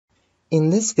In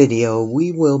this video,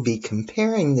 we will be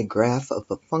comparing the graph of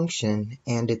a function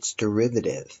and its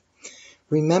derivative.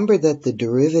 Remember that the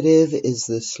derivative is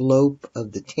the slope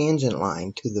of the tangent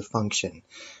line to the function.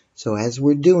 So as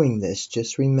we're doing this,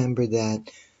 just remember that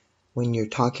when you're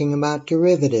talking about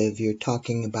derivative, you're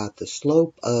talking about the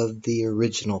slope of the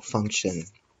original function.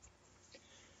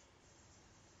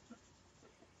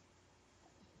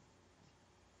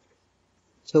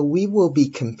 So we will be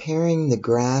comparing the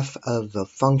graph of a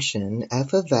function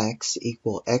f of x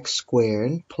equal x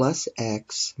squared plus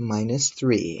x minus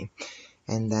 3.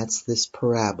 And that's this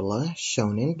parabola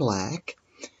shown in black.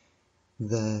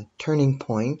 The turning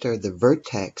point, or the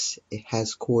vertex, it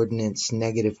has coordinates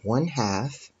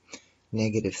 -1/2,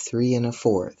 -3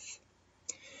 1/4.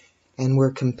 And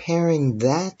we're comparing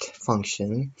that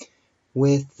function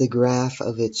with the graph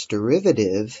of its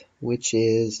derivative, which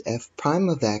is f prime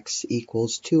of x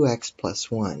equals 2x plus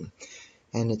 1.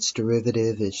 And its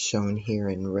derivative is shown here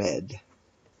in red.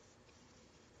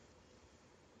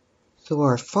 So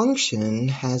our function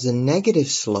has a negative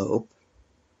slope.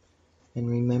 And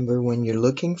remember, when you're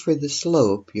looking for the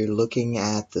slope, you're looking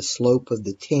at the slope of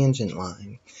the tangent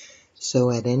line.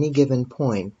 So at any given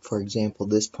point, for example,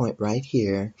 this point right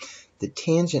here, the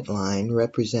tangent line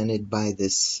represented by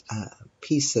this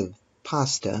piece of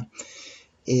pasta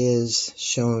is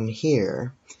shown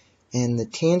here. And the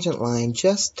tangent line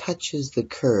just touches the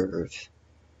curve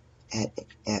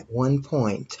at one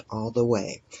point all the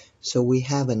way. So we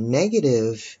have a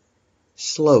negative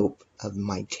slope of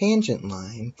my tangent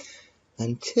line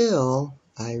until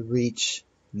I reach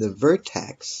the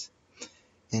vertex,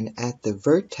 and at the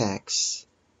vertex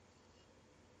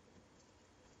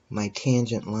my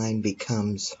tangent line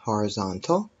becomes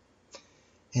horizontal,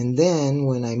 and then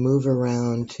when I move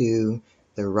around to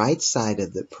the right side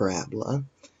of the parabola,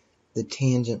 the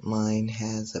tangent line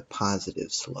has a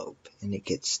positive slope, and it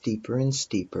gets steeper and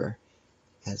steeper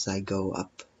as I go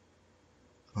up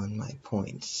on my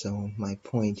point. So my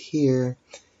point here,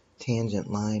 tangent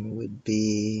line would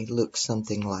look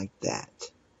something like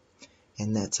that,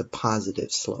 and that's a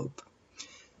positive slope.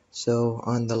 So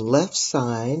on the left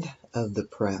side of the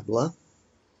parabola,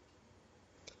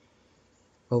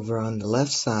 over on the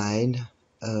left side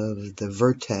of the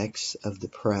vertex of the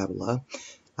parabola,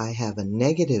 I have a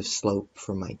negative slope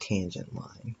for my tangent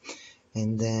line,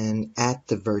 and then at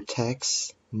the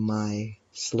vertex my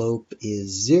slope is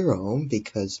 0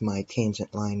 because my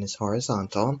tangent line is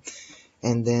horizontal.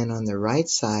 And then on the right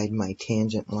side, my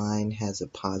tangent line has a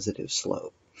positive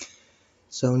slope.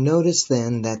 So notice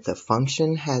then that the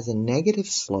function has a negative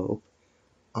slope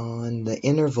on the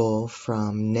interval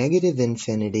from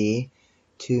 -∞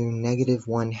 to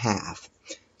 -1/2.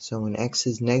 So when x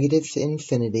is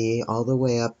 -∞ all the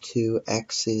way up to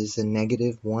x is a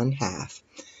 -1/2,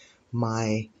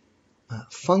 my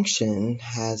function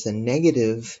has a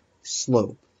negative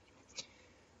slope.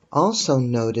 Also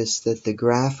notice that the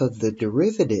graph of the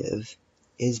derivative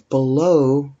is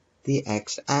below the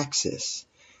x-axis.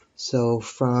 So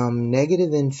from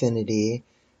 -∞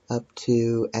 up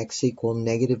to x equal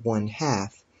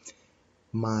 -1/2,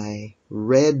 my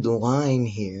red line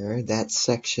here, that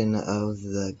section of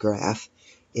the graph,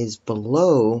 is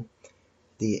below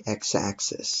the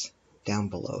x-axis, down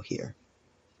below here.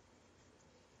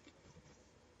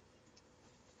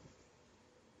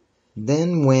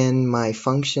 Then when my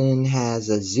function has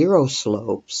a 0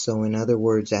 slope, so in other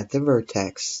words at the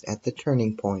vertex, at the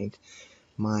turning point,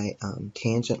 my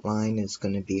tangent line is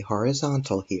going to be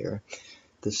horizontal here.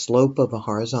 The slope of a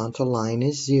horizontal line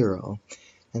is 0.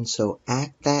 And so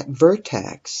at that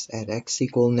vertex, at x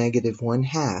equal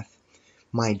 -1/2,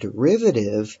 my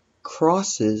derivative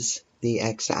crosses the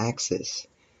x-axis.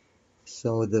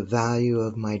 So the value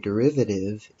of my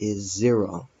derivative is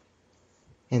 0.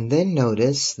 And then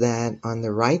notice that on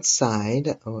the right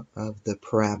side of the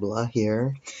parabola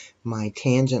here, my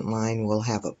tangent line will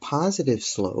have a positive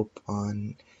slope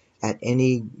at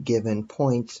any given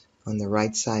point on the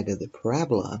right side of the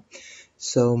parabola.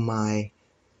 So my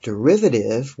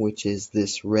derivative, which is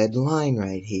this red line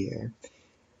right here,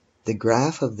 the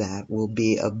graph of that will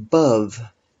be above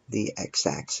the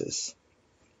x-axis.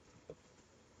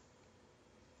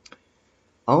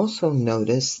 Also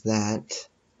notice that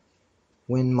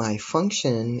when my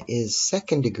function is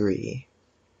second degree,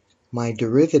 my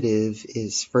derivative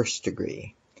is first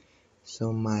degree.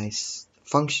 So my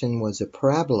function was a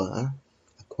parabola,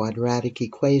 a quadratic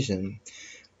equation.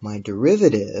 My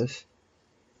derivative,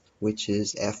 which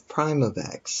is f prime of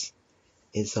x,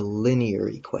 is a linear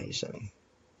equation.